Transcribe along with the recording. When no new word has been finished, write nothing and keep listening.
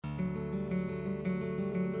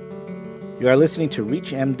You are listening to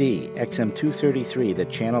ReachMD, XM233, the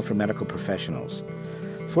channel for medical professionals.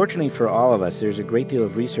 Fortunately for all of us, there's a great deal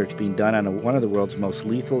of research being done on one of the world's most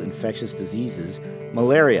lethal infectious diseases,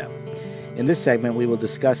 malaria. In this segment, we will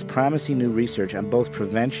discuss promising new research on both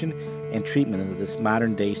prevention and treatment of this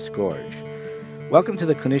modern-day scourge. Welcome to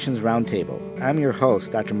the Clinicians Roundtable. I'm your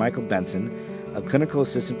host, Dr. Michael Benson, a clinical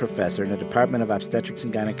assistant professor in the Department of Obstetrics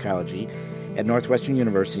and Gynecology at Northwestern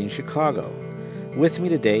University in Chicago. With me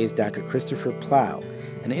today is Dr. Christopher Plough,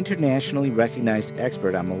 an internationally recognized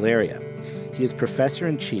expert on malaria. He is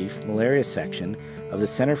Professor-in-Chief, Malaria Section of the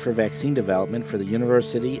Center for Vaccine Development for the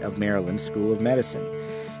University of Maryland School of Medicine.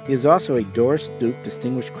 He is also a Doris Duke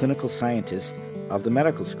Distinguished Clinical Scientist of the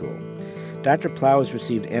medical school. Dr. Plough has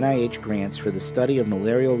received NIH grants for the study of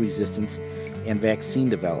malarial resistance and vaccine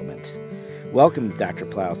development. Welcome, Dr.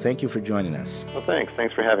 Plough. Thank you for joining us. Well, thanks.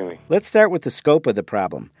 Thanks for having me. Let's start with the scope of the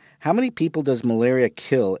problem. How many people does malaria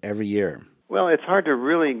kill every year? Well, it's hard to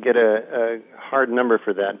really get a hard number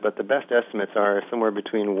for that, but the best estimates are somewhere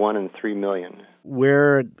between 1 and 3 million.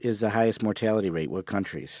 Where is the highest mortality rate? What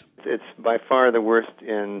countries? It's by far the worst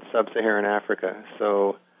in sub-Saharan Africa,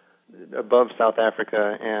 so above South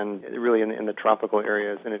Africa and really in the tropical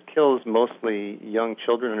areas, and it kills mostly young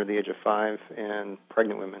children under the age of 5 and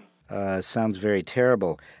pregnant women. Sounds very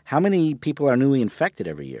terrible. How many people are newly infected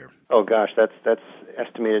every year? Oh gosh, that's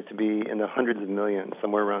estimated to be in the hundreds of millions,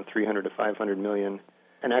 somewhere around 300 to 500 million.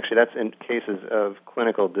 And actually that's in cases of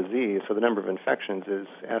clinical disease, so the number of infections is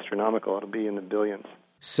astronomical. It'll be in the billions.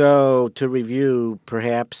 So to review,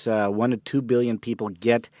 perhaps 1 to 2 billion people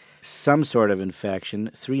get some sort of infection,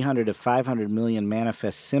 300 to 500 million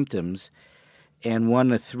manifest symptoms, and 1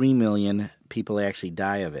 to 3 million people actually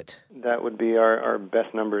die of it. That would be our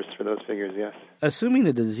best numbers for those figures, yes. Assuming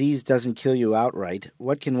the disease doesn't kill you outright,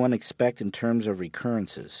 what can one expect in terms of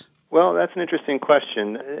recurrences? Well, that's an interesting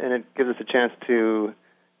question, and it gives us a chance to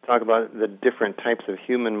talk about the different types of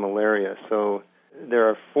human malaria. So there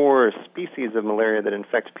are 4 species of malaria that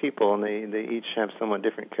infect people, and they each have somewhat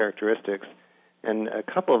different characteristics. And a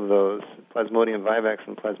couple of those, Plasmodium vivax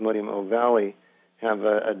and Plasmodium ovale, have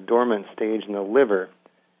a dormant stage in the liver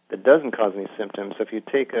that doesn't cause any symptoms. So if you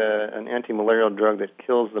take an anti-malarial drug that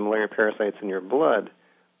kills the malaria parasites in your blood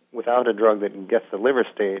without a drug that gets the liver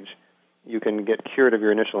stage, you can get cured of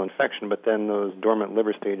your initial infection, but then those dormant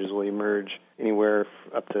liver stages will emerge anywhere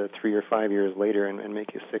up to 3 or 5 years later and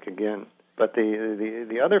make you sick again. But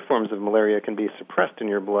the other forms of malaria can be suppressed in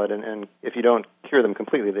your blood, and if you don't cure them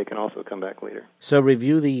completely, they can also come back later. So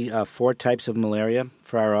review the 4 types of malaria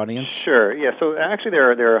for our audience. Sure, yeah. So actually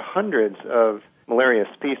there are hundreds of malaria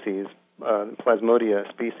species, Plasmodia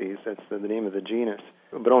species, that's the name of the genus,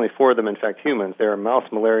 but only 4 of them infect humans. There are mouse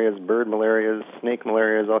malarias, bird malarias, snake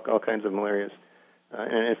malarias, all kinds of malarias.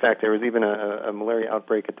 And in fact, there was even a malaria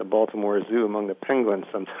outbreak at the Baltimore Zoo among the penguins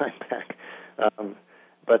some time back.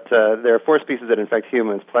 But there are 4 species that infect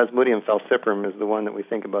humans. Plasmodium falciparum is the one that we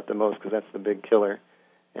think about the most because that's the big killer.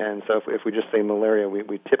 And so if we just say malaria,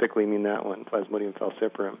 we typically mean that one, Plasmodium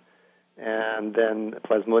falciparum. And then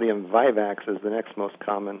Plasmodium vivax is the next most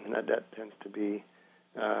common, and that tends to be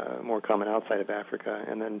more common outside of Africa.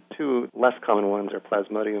 And then 2 less common ones are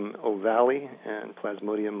Plasmodium ovale and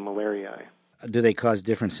Plasmodium malariae. Do they cause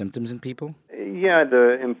different symptoms in people? Yeah,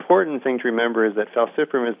 the important thing to remember is that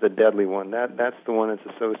falciparum is the deadly one. That's the one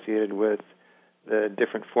that's associated with the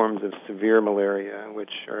different forms of severe malaria,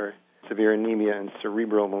 which are severe anemia and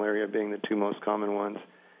cerebral malaria being the 2 most common ones.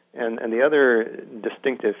 And the other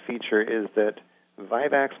distinctive feature is that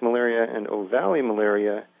vivax malaria and ovale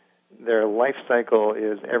malaria, their life cycle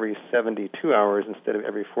is every 72 hours instead of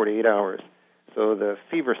every 48 hours. So the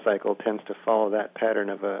fever cycle tends to follow that pattern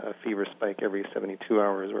of a fever spike every 72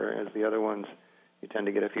 hours, whereas the other ones, you tend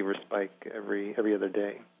to get a fever spike every other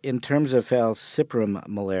day. In terms of falciparum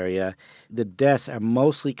malaria, the deaths are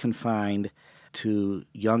mostly confined to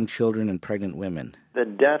young children and pregnant women. The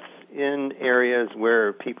deaths in areas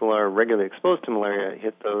where people are regularly exposed to malaria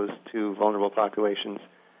hit those 2 vulnerable populations.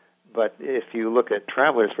 But if you look at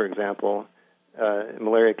travelers, for example,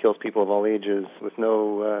 malaria kills people of all ages with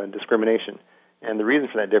no discrimination. And the reason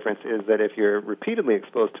for that difference is that if you're repeatedly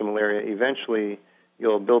exposed to malaria, eventually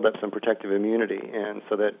you'll build up some protective immunity. And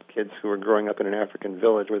so that kids who are growing up in an African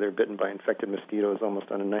village where they're bitten by infected mosquitoes almost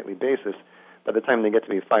on a nightly basis, by the time they get to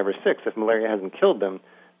be 5 or 6, if malaria hasn't killed them,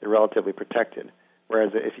 they're relatively protected.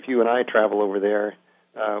 Whereas if you and I travel over there,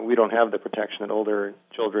 we don't have the protection that older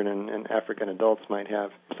children and African adults might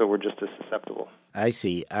have, so we're just as susceptible. I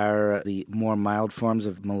see. Are the more mild forms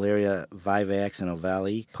of malaria, vivax and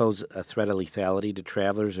ovale, pose a threat of lethality to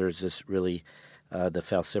travelers, or is this really the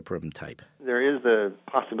falciparum type? There is the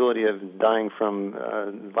possibility of dying from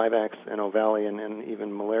Vivax and Ovale and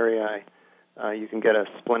even malaria. You can get a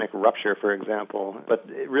splenic rupture, for example. But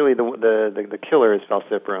really the killer is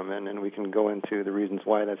falciparum, and we can go into the reasons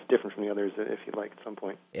why that's different from the others if you'd like at some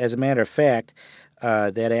point. As a matter of fact,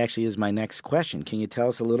 that actually is my next question. Can you tell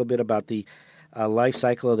us a little bit about the life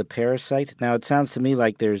cycle of the parasite? Now, it sounds to me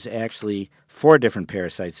like there's actually 4 different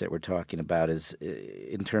parasites that we're talking about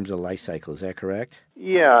in terms of life cycle. Is that correct?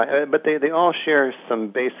 Yeah, but they all share some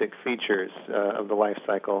basic features of the life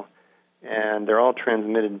cycle, and they're all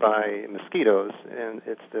transmitted by mosquitoes. And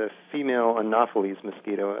it's the female Anopheles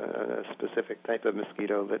mosquito, a specific type of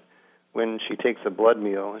mosquito that when she takes a blood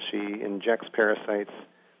meal, she injects parasites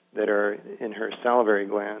that are in her salivary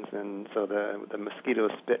glands, and so the mosquito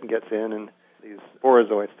spit gets in, and these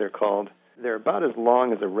sporozoites, they're called. They're about as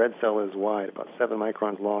long as a red cell is wide, about 7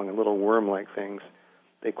 microns long, and little worm-like things.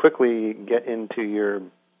 They quickly get into your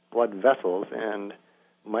blood vessels and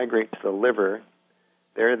migrate to the liver.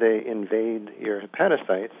 There they invade your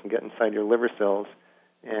hepatocytes and get inside your liver cells,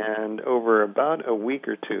 and over about a week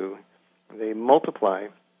or 2, they multiply.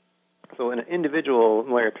 So an individual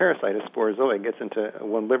malaria parasite, a sporozoid, gets into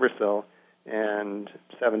one liver cell, and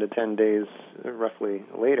 7 to 10 days roughly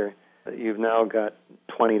later, you've now got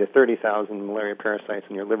 20 to 30,000 malaria parasites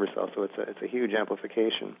in your liver cells, so it's a huge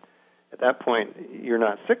amplification. At that point, you're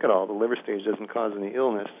not sick at all. The liver stage doesn't cause any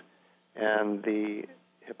illness, and the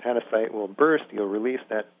hepatocyte will burst. You'll release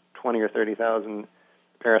that 20 or 30,000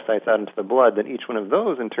 parasites out into the blood. Then each one of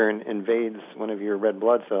those, in turn, invades one of your red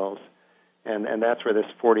blood cells, and that's where this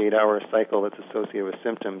 48-hour cycle that's associated with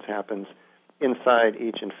symptoms happens. Inside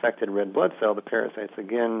each infected red blood cell, the parasites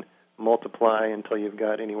again multiply until you've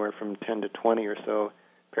got anywhere from 10 to 20 or so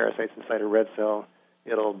parasites inside a red cell.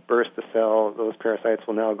 It'll burst the cell. Those parasites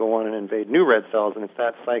will now go on and invade new red cells, and it's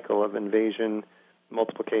that cycle of invasion,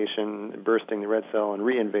 multiplication, bursting the red cell, and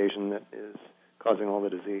reinvasion that is causing all the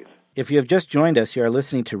disease. If you have just joined us, you are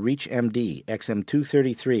listening to ReachMD,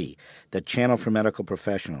 XM233, the channel for medical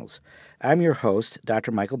professionals. I'm your host,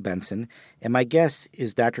 Dr. Michael Benson, and my guest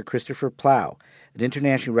is Dr. Christopher Plough, an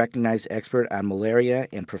internationally recognized expert on malaria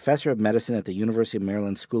and professor of medicine at the University of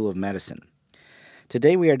Maryland School of Medicine.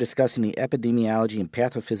 Today we are discussing the epidemiology and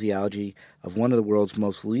pathophysiology of one of the world's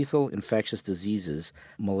most lethal infectious diseases,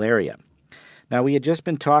 malaria. Now, we had just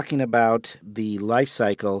been talking about the life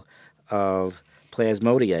cycle of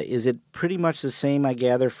Plasmodia. Is it pretty much the same, I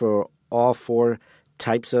gather, for all 4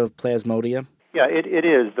 types of Plasmodia? Yeah, it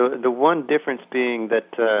is. The one difference being that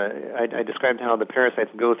I described how the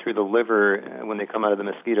parasites go through the liver when they come out of the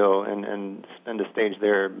mosquito and spend a stage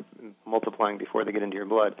there multiplying before they get into your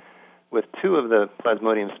blood. With 2 of the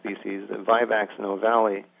Plasmodium species, Vivax and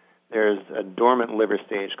Ovale, there's a dormant liver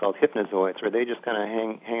stage called hypnozoites, where they just kind of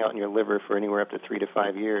hang out in your liver for anywhere up to 3 to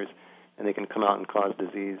 5 years, and they can come out and cause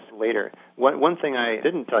disease later. One thing I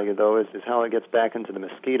didn't tell you, though, is how it gets back into the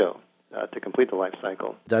mosquito to complete the life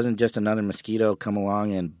cycle. Doesn't just another mosquito come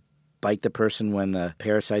along and bite the person when the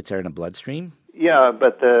parasites are in a bloodstream? Yeah,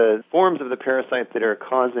 but the forms of the parasites that are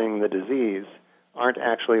causing the disease aren't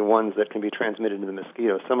actually ones that can be transmitted to the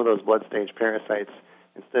mosquito. Some of those blood stage parasites,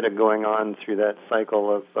 instead of going on through that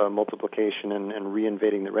cycle of multiplication and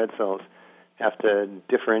reinvading the red cells, have to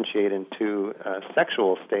differentiate into a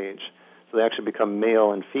sexual stage. So they actually become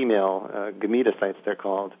male and female gametocytes, they're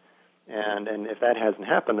called. And if that hasn't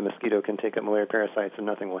happened, the mosquito can take up malaria parasites and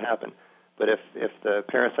nothing will happen. But if the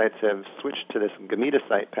parasites have switched to this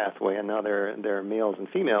gametocyte pathway and now they're males and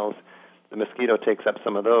females, the mosquito takes up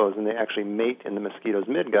some of those, and they actually mate in the mosquito's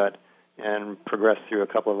midgut and progress through a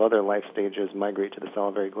couple of other life stages, migrate to the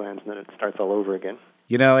salivary glands, and then it starts all over again.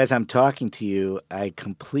 You know, as I'm talking to you, I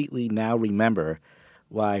completely now remember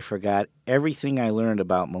why I forgot everything I learned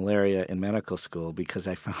about malaria in medical school because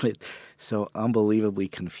I found it so unbelievably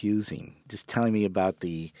confusing. Just telling me about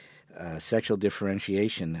the sexual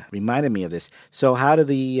differentiation reminded me of this. So how do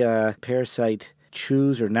the parasite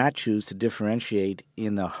choose or not choose to differentiate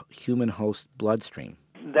in the human host bloodstream?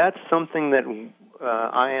 That's something that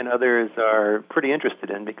I and others are pretty interested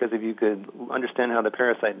in, because if you could understand how the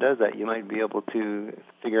parasite does that, you might be able to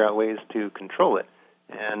figure out ways to control it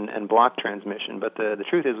and block transmission. But the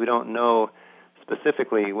truth is we don't know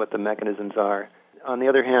specifically what the mechanisms are. On the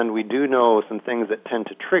other hand, we do know some things that tend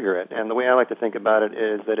to trigger it. And the way I like to think about it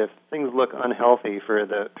is that if things look unhealthy for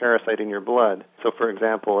the parasite in your blood, so for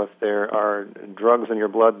example, if there are drugs in your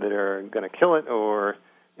blood that are going to kill it, or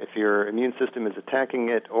if your immune system is attacking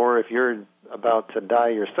it, or if you're about to die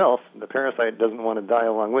yourself, the parasite doesn't want to die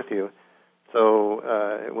along with you. So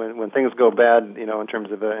when things go bad, in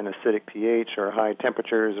terms of an acidic pH or high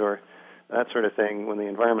temperatures or that sort of thing. When the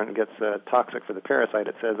environment gets toxic for the parasite,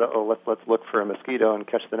 it says, let's look for a mosquito and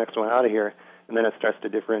catch the next one out of here, and then it starts to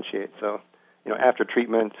differentiate. So, after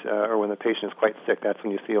treatment or when the patient is quite sick, that's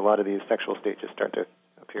when you see a lot of these sexual stages start to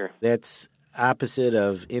appear. That's opposite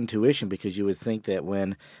of intuition, because you would think that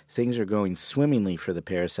when things are going swimmingly for the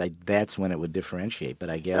parasite, that's when it would differentiate. But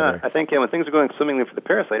I gather... I think when things are going swimmingly for the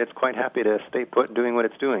parasite, it's quite happy to stay put doing what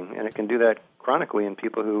it's doing, and it can do that chronically in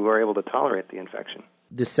people who are able to tolerate the infection.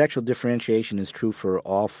 This sexual differentiation is true for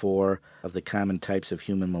all 4 of the common types of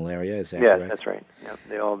human malaria, is that correct? Yes, that's right. Yeah,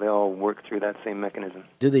 they all work through that same mechanism.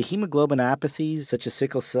 Do the hemoglobinopathies, such as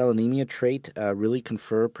sickle cell anemia trait, really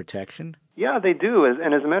confer protection? Yeah, they do.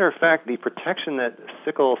 And as a matter of fact, the protection that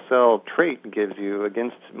sickle cell trait gives you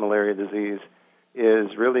against malaria disease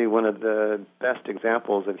is really one of the best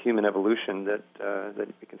examples of human evolution that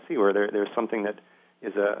we can see, where there's something that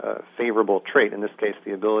is a favorable trait, in this case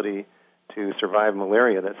the ability to survive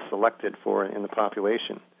malaria that's selected for in the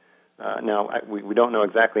population. Now, we don't know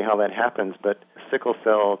exactly how that happens, but sickle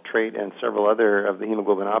cell trait and several other of the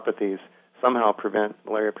hemoglobinopathies somehow prevent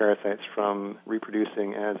malaria parasites from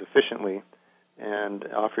reproducing as efficiently and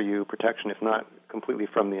offer you protection, if not completely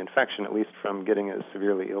from the infection, at least from getting as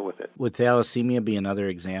severely ill with it. Would thalassemia be another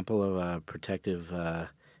example of a protective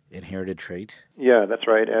inherited trait? Yeah, that's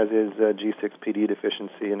right, as is G6PD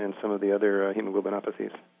deficiency and some of the other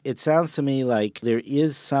hemoglobinopathies. It sounds to me like there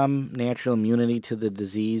is some natural immunity to the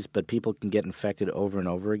disease, but people can get infected over and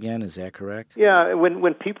over again. Is that correct? Yeah,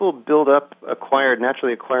 when people build up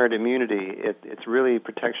naturally acquired immunity, it's really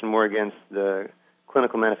protection more against the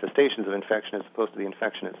clinical manifestations of infection as opposed to the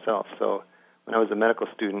infection itself. So when I was a medical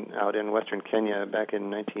student out in western Kenya back in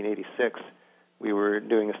 1986, we were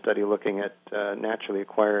doing a study looking at naturally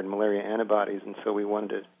acquired malaria antibodies, and so we wanted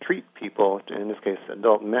to treat people, in this case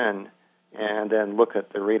adult men, and then look at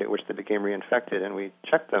the rate at which they became reinfected. And we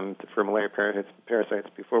checked them for malaria parasites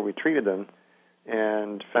before we treated them,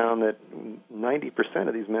 and found that 90%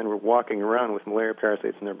 of these men were walking around with malaria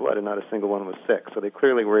parasites in their blood, and not a single one was sick. So they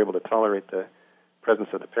clearly were able to tolerate the presence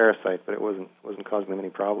of the parasite, but it wasn't causing them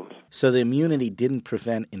any problems. So the immunity didn't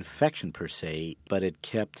prevent infection per se, but it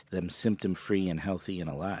kept them symptom-free and healthy and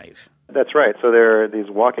alive. That's right. So there are these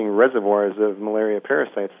walking reservoirs of malaria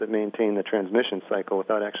parasites that maintain the transmission cycle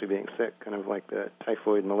without actually being sick, kind of like the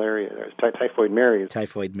typhoid malaria, or typhoid Mary.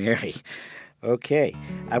 Typhoid Mary. Okay.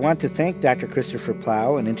 I want to thank Dr. Christopher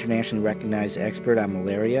Plough, an internationally recognized expert on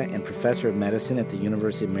malaria and professor of medicine at the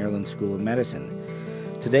University of Maryland School of Medicine.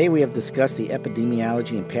 Today we have discussed the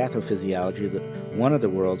epidemiology and pathophysiology of one of the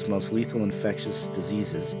world's most lethal infectious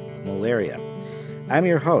diseases, malaria. I'm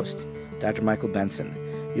your host, Dr. Michael Benson.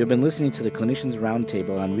 You have been listening to the Clinicians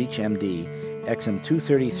Roundtable on ReachMD,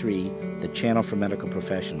 XM233, the channel for medical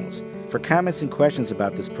professionals. For comments and questions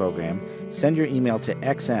about this program, send your email to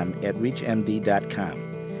xm@reachmd.com.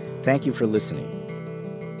 Thank you for listening.